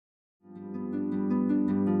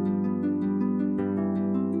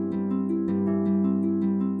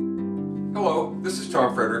Hello, this is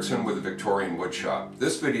Tom Frederickson with the Victorian Woodshop.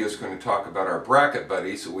 This video is going to talk about our bracket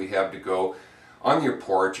buddies that we have to go on your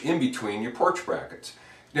porch in between your porch brackets.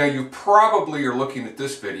 Now you probably are looking at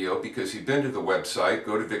this video because you've been to the website.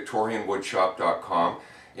 Go to victorianwoodshop.com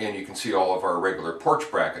and you can see all of our regular porch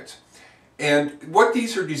brackets. And what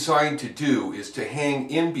these are designed to do is to hang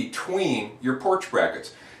in between your porch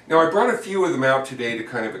brackets. Now I brought a few of them out today to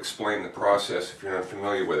kind of explain the process if you're not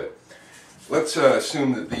familiar with it. Let's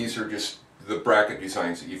assume that these are just the bracket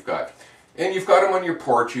designs that you've got. And you've got them on your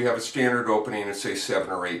porch. You have a standard opening of say 7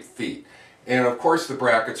 or 8 feet. And of course the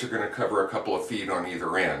brackets are going to cover a couple of feet on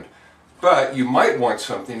either end. But you might want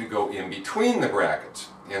something to go in between the brackets.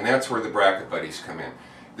 And that's where the bracket buddies come in.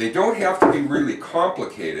 They don't have to be really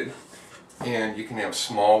complicated. And you can have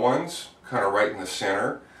small ones kind of right in the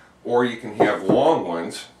center. Or you can have long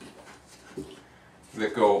ones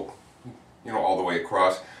that go, all the way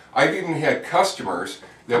across. I've even had customers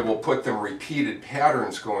that will put them repeated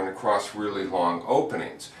patterns going across really long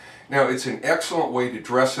openings. Now it's an excellent way to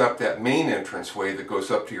dress up that main entranceway that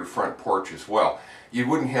goes up to your front porch as well. You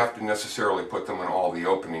wouldn't have to necessarily put them in all the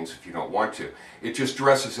openings if you don't want to. It just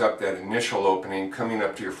dresses up that initial opening coming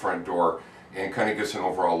up to your front door and kind of gives an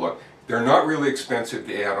overall look. They're not really expensive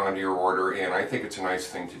to add onto your order, and I think it's a nice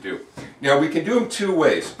thing to do. Now we can do them two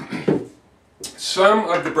ways. Some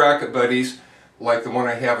of the bracket buddies, like the one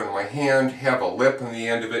I have in my hand, have a lip on the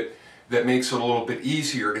end of it that makes it a little bit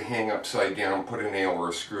easier to hang upside down, put a nail or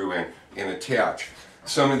a screw in, and attach.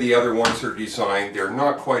 Some of the other ones are designed, they're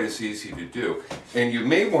not quite as easy to do. And you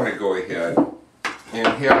may want to go ahead and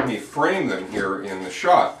have me frame them here in the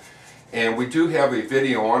shop. And we do have a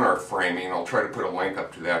video on our framing. I'll try to put a link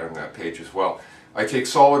up to that on that page as well. I take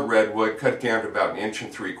solid redwood, cut it down to about 1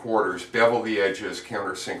 3/4 inches, bevel the edges,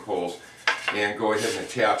 countersink holes, and go ahead and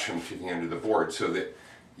attach them to the end of the board so that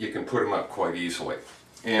you can put them up quite easily.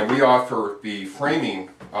 And we offer the framing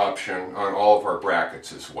option on all of our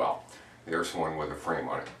brackets as well. There's one with a frame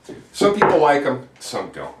on it. Some people like them, some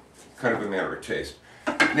don't. Kind of a matter of taste.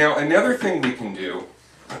 Now another thing we can do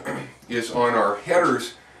is on our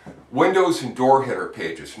headers, windows and door header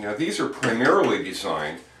pages. Now these are primarily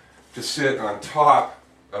designed to sit on top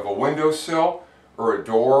of a windowsill or a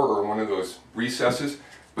door or one of those recesses.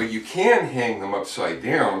 But you can hang them upside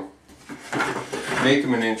down, make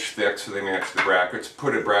them 1 inch thick so they match the brackets,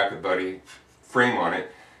 put a bracket buddy frame on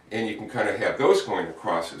it, and you can kind of have those going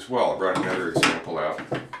across as well. I brought another example out.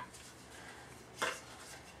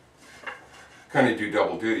 Kind of do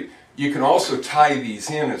double duty. You can also tie these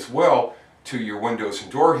in as well to your windows and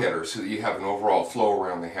door headers so that you have an overall flow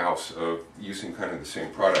around the house of using kind of the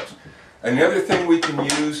same products. Another thing we can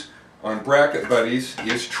use on bracket buddies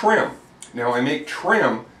is trim. Now I make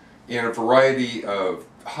trim in a variety of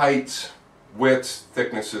heights, widths,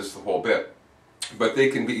 thicknesses, the whole bit. But they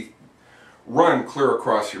can be run clear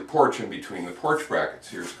across your porch in between the porch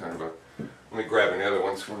brackets. Here's kind of a, let me grab another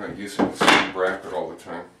one so we're not using the same bracket all the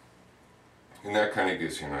time. And that kind of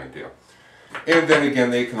gives you an idea. And then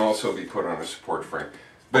again, they can also be put on a support frame.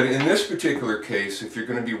 But in this particular case, if you're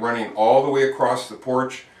going to be running all the way across the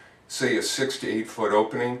porch, say a 6 to 8 foot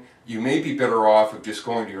opening, you may be better off of just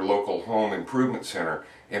going to your local home improvement center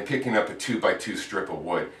and picking up a 2x2 strip of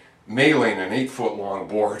wood. Mailing an 8 foot long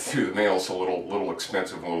board through the mail is a little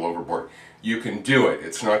expensive, a little overboard. You can do it.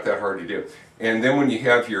 It's not that hard to do. And then when you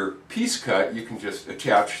have your piece cut, you can just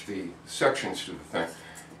attach the sections to the thing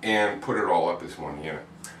and put it all up as one unit.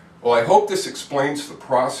 Well, I hope this explains the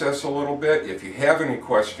process a little bit. If you have any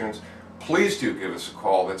questions, please do give us a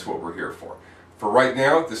call. That's what we're here for. For right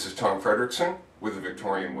now, this is Tom Frederickson with the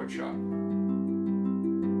Victorian Woodshop.